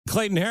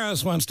Clayton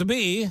Harris wants to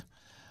be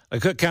a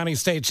Cook County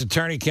State's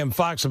Attorney. Kim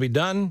Foxx will be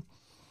done,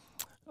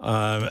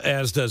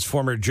 as does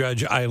former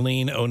Judge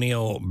Eileen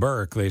O'Neill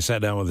Burke. They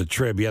sat down with the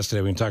Trib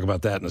yesterday. We can talk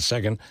about that in a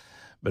second.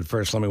 But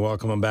first, let me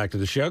welcome him back to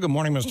the show. Good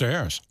morning, Mr.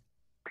 Harris.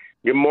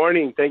 Good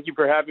morning. Thank you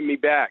for having me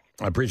back.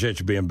 I appreciate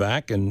you being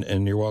back,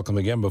 and you're welcome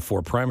again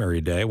before primary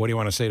day. What do you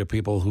want to say to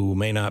people who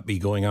may not be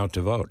going out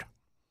to vote?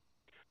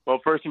 Well,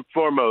 first and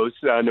foremost,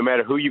 no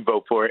matter who you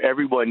vote for,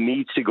 everyone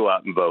needs to go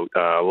out and vote.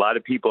 A lot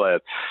of people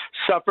have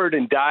suffered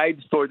and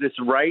died for this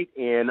right,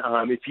 and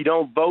if you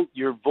don't vote,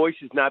 your voice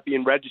is not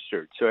being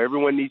registered. So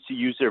everyone needs to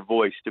use their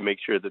voice to make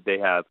sure that they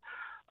have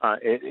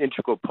an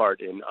integral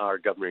part in our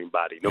governing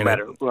body, no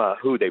matter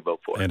who they vote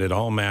for. And it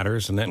all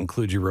matters, and that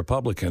includes you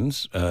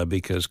Republicans,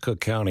 because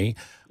Cook County,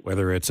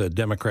 whether it's a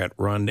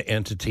Democrat-run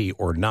entity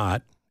or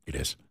not, it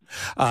is,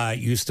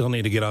 you still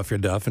need to get off your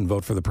duff and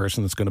vote for the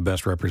person that's going to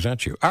best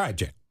represent you. All right,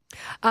 Jay.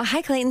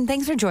 Hi, Clayton.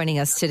 Thanks for joining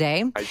us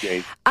today. Hi,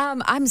 Jane.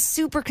 I'm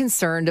super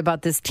concerned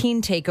about this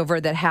teen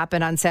takeover that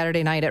happened on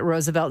Saturday night at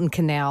Roosevelt and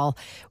Canal.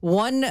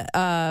 One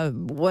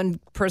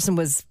person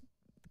was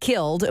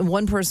killed and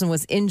one person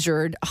was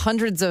injured.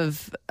 Hundreds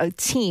of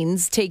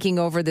teens taking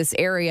over this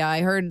area.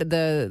 I heard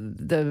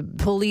the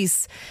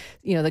police,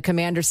 the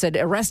commander said,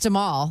 arrest them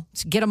all,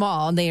 get them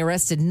all, and they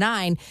arrested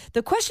 9.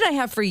 The question I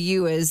have for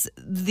you is,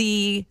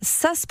 the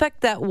suspect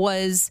that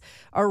was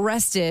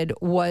arrested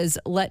was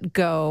let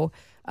go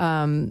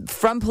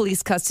from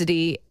police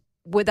custody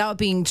without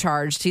being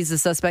charged. He's a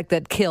suspect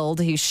that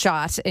killed. He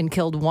shot and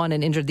killed one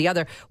and injured the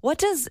other. What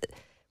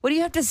do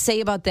you have to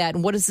say about that?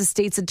 And what does the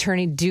state's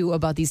attorney do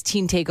about these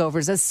teen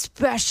takeovers,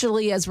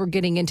 especially as we're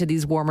getting into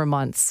these warmer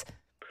months?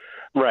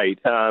 Right.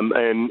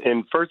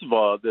 And first of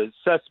all, the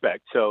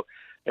suspect, so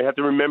I have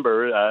to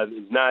remember,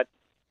 is not,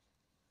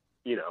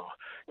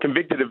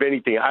 convicted of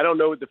anything. I don't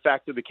know what the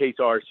facts of the case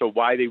are, so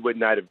why they would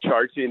not have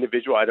charged the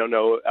individual. I don't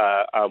know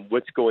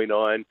what's going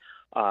on.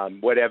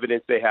 What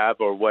evidence they have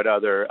or what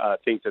other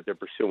things that they're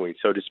pursuing.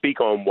 So to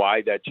speak on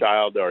why that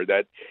child or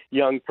that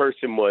young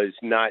person was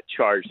not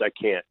charged, I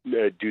can't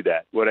do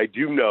that. What I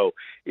do know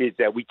is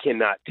that we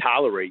cannot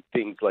tolerate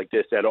things like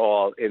this at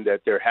all, and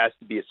that there has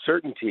to be a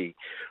certainty.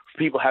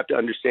 People have to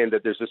understand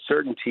that there's a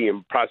certainty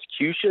in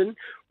prosecution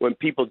when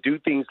people do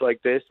things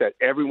like this, that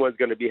everyone's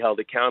going to be held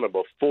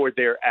accountable for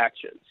their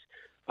actions.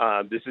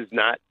 This is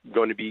not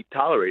going to be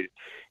tolerated.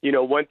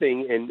 One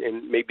thing,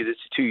 and maybe this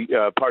is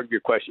part of your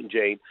question,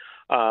 Jane,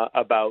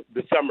 about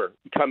the summer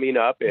coming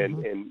up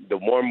and the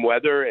warm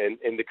weather and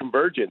the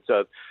convergence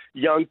of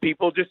young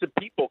people, just the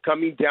people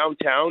coming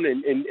downtown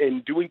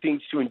and doing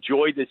things to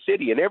enjoy the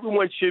city. And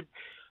everyone should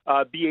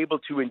be able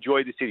to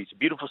enjoy the city. It's a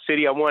beautiful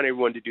city. I want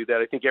everyone to do that.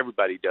 I think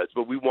everybody does,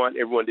 but we want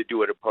everyone to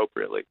do it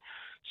appropriately.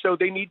 So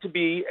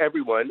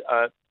everyone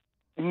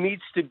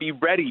needs to be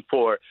ready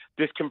for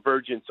this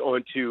convergence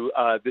onto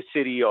the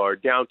city or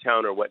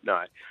downtown or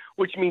whatnot,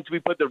 which means we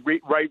put the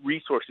right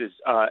resources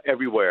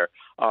everywhere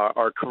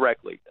or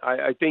correctly.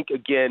 I think,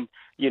 again,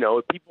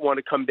 if people want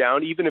to come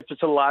down, even if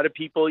it's a lot of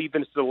people,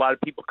 even if it's a lot of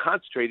people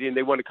concentrated and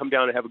they want to come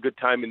down and have a good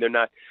time and they're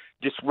not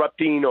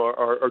disrupting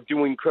or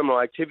doing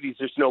criminal activities,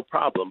 there's no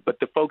problem. But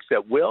the folks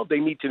that will, they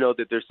need to know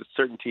that there's a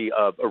certainty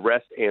of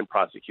arrest and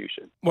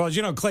prosecution. Well, as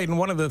you know, Clayton,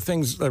 one of the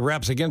things that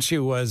raps against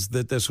you was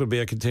that this would be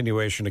a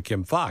continuation of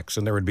Kim Foxx,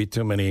 and there would be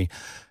too many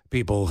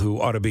people who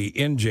ought to be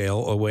in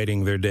jail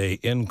awaiting their day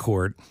in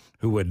court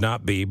who would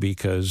not be,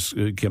 because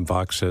Kim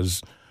Foxx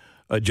has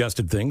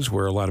adjusted things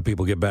where a lot of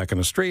people get back in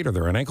the street or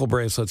they're on ankle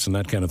bracelets and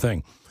that kind of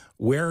thing.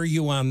 Where are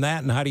you on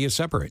that, and how do you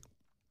separate?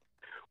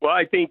 Well,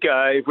 I think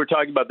if we're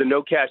talking about the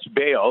no cash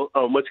bail,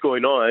 what's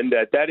going on,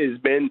 that has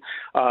been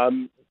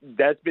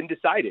that's been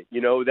decided.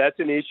 That's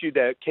an issue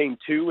that came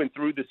to and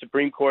through the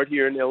Supreme Court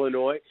here in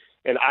Illinois.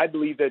 And I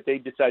believe that they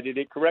decided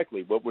it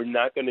correctly. What we're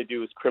not going to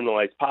do is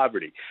criminalize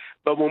poverty.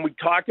 But when we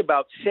talk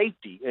about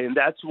safety, and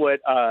that's what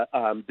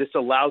this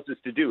allows us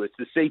to do, it's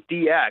the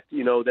Safety Act,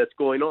 that's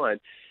going on.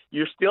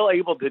 You're still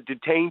able to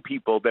detain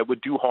people that would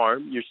do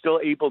harm. You're still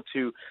able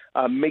to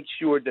make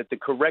sure that the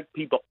correct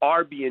people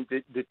are being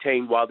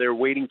detained while they're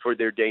waiting for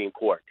their day in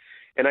court.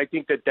 And I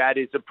think that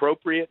is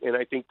appropriate, and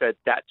I think that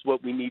that's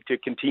what we need to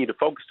continue to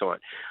focus on.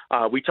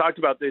 We talked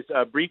about this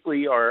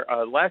briefly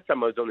last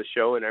time I was on the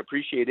show, and I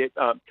appreciate it.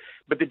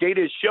 But the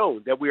data has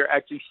shown that we are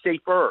actually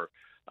safer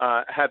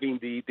having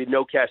the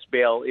no cash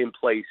bail in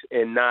place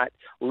and not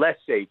less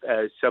safe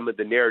as some of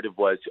the narrative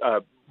was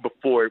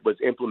before it was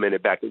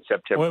implemented back in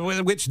September.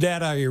 Well, which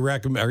data are you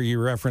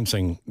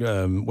referencing?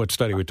 What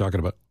study are we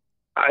talking about?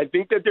 I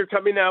think that they're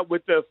coming out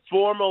with a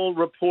formal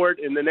report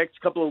in the next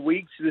couple of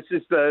weeks. This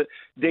is the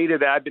data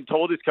that I've been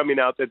told is coming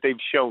out that they've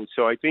shown.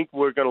 So I think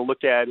we're going to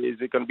look at, is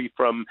it going to be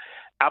from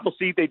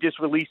Appleseed? They just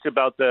released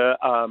about the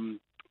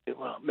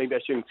well, maybe I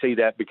shouldn't say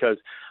that because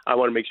I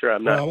want to make sure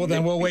I'm not. Well,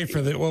 then we'll wait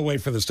for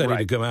the study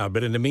to come out.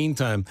 But in the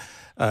meantime,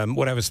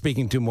 what I was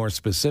speaking to more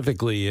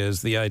specifically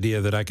is the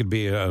idea that I could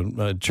be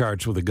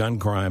charged with a gun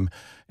crime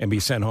and be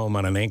sent home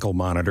on an ankle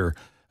monitor.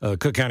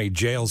 Cook County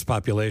Jail's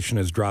population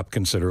has dropped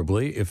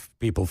considerably. If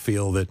people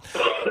feel that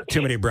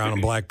too many brown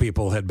and black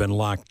people had been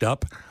locked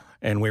up,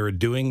 and we were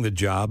doing the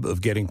job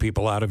of getting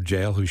people out of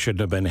jail who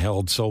shouldn't have been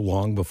held so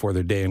long before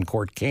their day in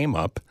court came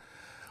up,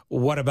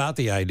 what about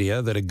the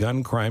idea that a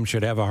gun crime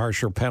should have a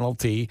harsher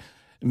penalty,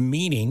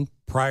 meaning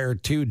prior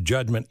to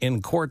judgment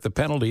in court, the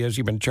penalty is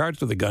you've been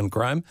charged with a gun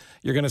crime,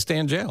 you're going to stay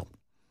in jail?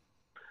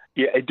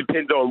 Yeah, it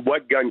depends on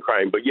what gun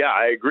crime. But, yeah,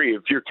 I agree.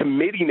 If you're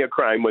committing a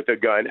crime with a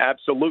gun,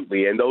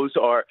 absolutely. And those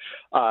are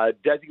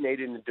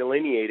designated and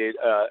delineated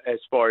as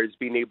far as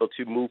being able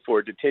to move for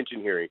a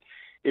detention hearing.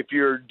 If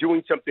you're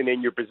doing something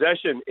in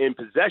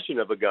possession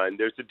of a gun,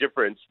 there's a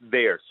difference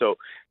there. So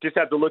just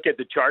have to look at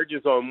the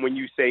charges on when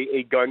you say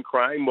a gun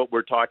crime, what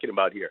we're talking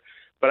about here.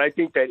 But I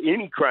think that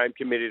any crime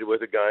committed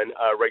with a gun,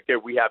 right there,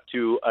 we have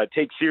to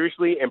take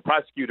seriously and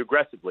prosecute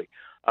aggressively,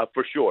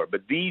 for sure.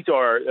 But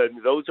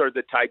those are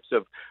the types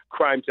of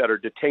crimes that are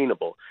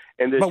detainable.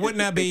 And but wouldn't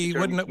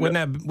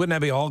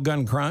that be all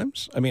gun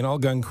crimes? I mean, all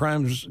gun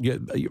crimes.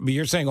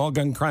 You're saying all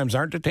gun crimes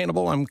aren't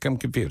detainable? I'm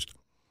confused.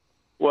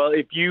 Well,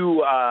 if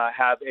you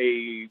have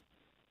a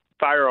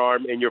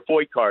firearm and your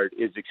FOIA card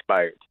is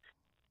expired.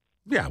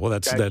 Yeah, well,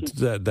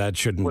 that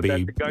shouldn't be.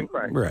 That's a gun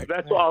crime. Right.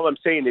 That's all I'm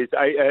saying is,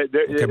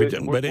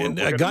 but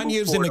a gun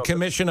used in the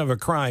commission of a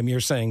crime,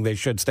 you're saying they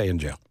should stay in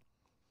jail.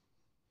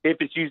 If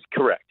it's used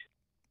correct.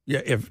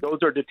 Yeah, those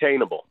are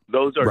detainable.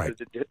 Those are right.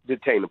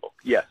 Detainable.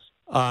 Yes.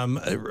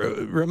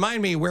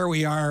 Remind me where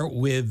we are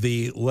with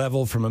the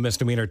level from a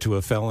misdemeanor to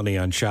a felony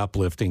on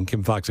shoplifting.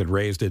 Kim Foxx had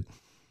raised it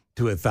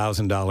to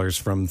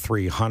 $1,000 from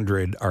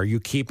 $300. Are you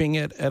keeping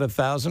it at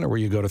 $1,000, or will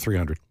you go to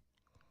 $300?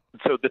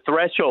 So the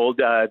threshold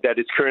that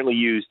is currently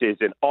used is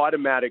an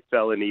automatic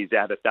felonies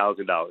at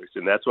 $1,000,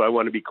 and that's what I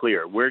want to be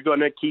clear. We're going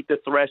to keep the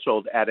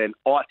threshold at an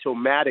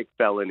automatic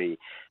felony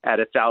at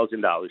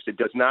 $1,000. It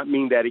does not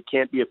mean that it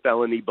can't be a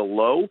felony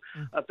below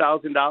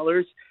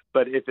 $1,000,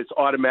 but if it's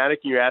automatic,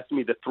 and you're asking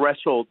me the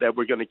threshold that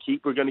we're going to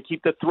keep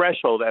the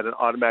threshold at an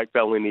automatic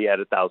felony at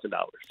 $1,000.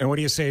 And what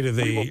do you say to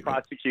the? We will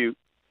prosecute.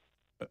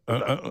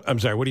 I'm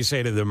sorry. What do you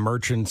say to the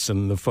merchants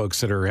and the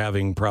folks that are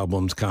having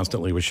problems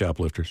constantly with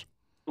shoplifters?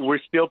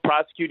 We're still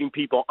prosecuting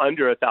people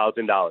under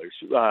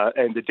 $1,000.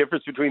 And the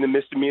difference between the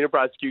misdemeanor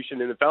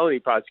prosecution and the felony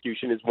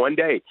prosecution is 1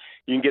 day.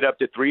 You can get up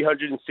to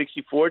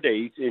 364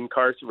 days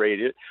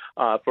incarcerated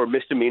for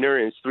misdemeanor,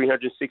 and it's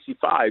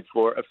 365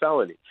 for a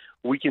felony.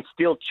 We can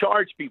still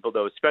charge people,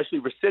 though, especially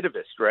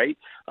recidivists, right,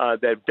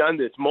 that have done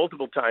this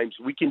multiple times.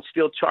 We can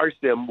still charge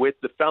them with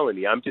the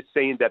felony. I'm just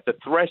saying that the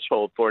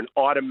threshold for an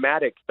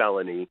automatic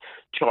felony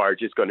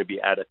charge is going to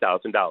be at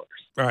 $1,000. All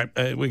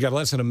right. We got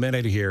less than a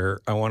minute here.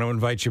 I want to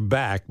invite you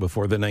back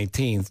before the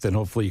 19th, and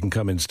hopefully you can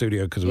come in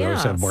studio because we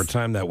always have more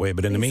time that way.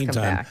 But in the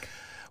meantime,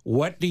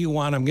 what do you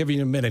want? I'm giving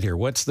you a minute here.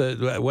 What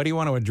do you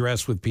want to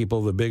address with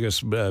people, the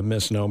biggest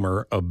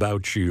misnomer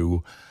about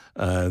you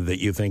that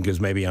you think is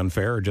maybe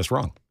unfair or just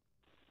wrong?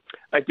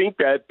 I think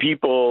that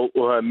people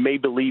may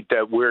believe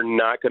that we're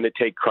not going to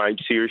take crime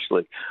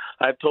seriously.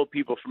 I've told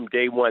people from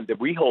day one that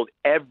we hold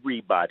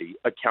everybody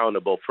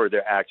accountable for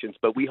their actions,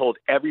 but we hold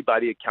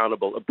everybody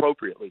accountable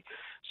appropriately.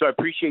 So I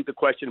appreciate the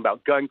question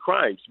about gun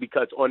crimes,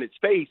 because on its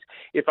face,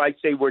 if I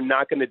say we're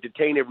not going to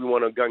detain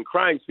everyone on gun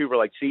crimes, people are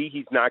like, see,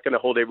 he's not going to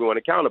hold everyone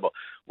accountable.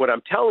 What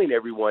I'm telling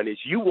everyone is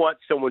you want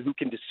someone who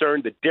can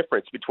discern the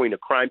difference between a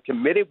crime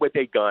committed with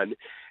a gun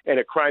and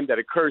a crime that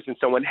occurs and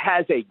someone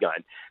has a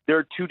gun. There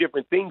are two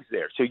different things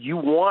there. So you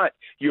want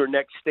your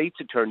next state's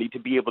attorney to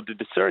be able to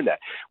discern that.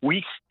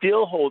 We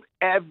still hold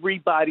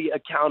everybody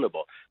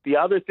accountable. The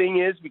other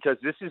thing is, because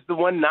this is the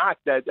one knock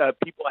that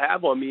people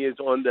have on me, is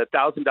on the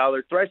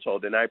 $1,000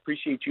 threshold. And I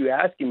appreciate you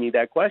asking me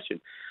that question.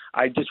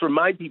 I just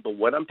remind people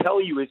what I'm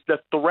telling you is the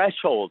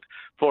threshold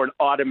for an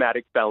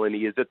automatic felony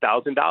is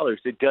 $1,000.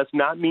 It does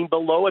not mean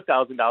below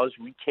 $1,000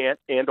 we can't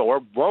and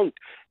or won't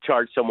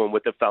charge someone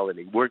with a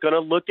felony. We're going to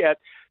look at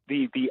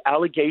the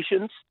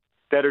allegations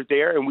that are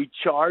there, and we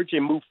charge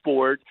and move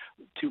forward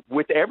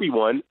with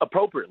everyone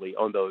appropriately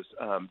on those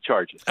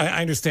charges.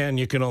 I understand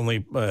you can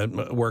only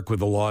work with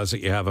the laws that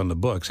you have on the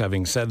books.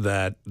 Having said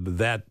that,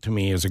 that to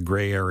me is a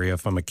gray area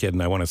if I'm a kid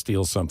and I want to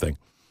steal something.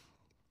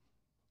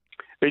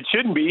 It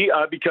shouldn't be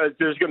because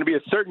there's going to be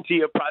a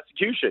certainty of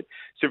prosecution.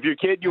 So if you're a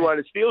kid, you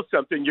want to steal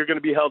something, you're going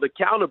to be held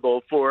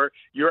accountable for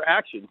your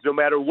actions, no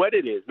matter what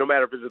it is, no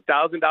matter if it's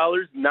 $1,000,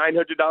 $900,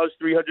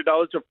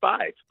 $300, or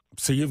 $500.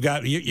 So you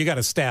got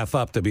to staff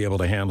up to be able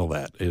to handle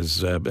that,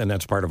 and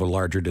that's part of a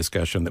larger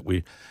discussion that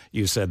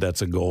you said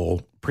that's a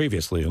goal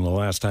previously and the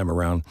last time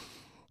around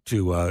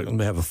to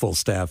have a full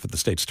staff at the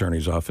state's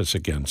attorney's office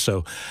again.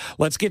 So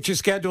let's get your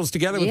schedules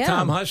together with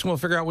Tom Hush, and we'll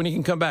figure out when you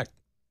can come back.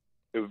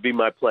 It would be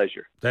my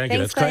pleasure. Thank you.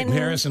 That's Clayton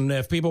Harris. And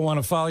if people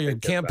want to follow your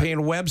campaign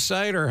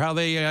website or how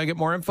they get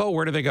more info,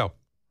 where do they go?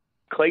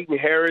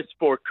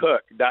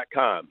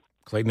 ClaytonHarrisForCook.com.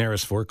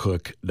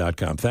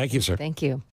 ClaytonHarrisForCook.com. Thank you, sir. Thank you.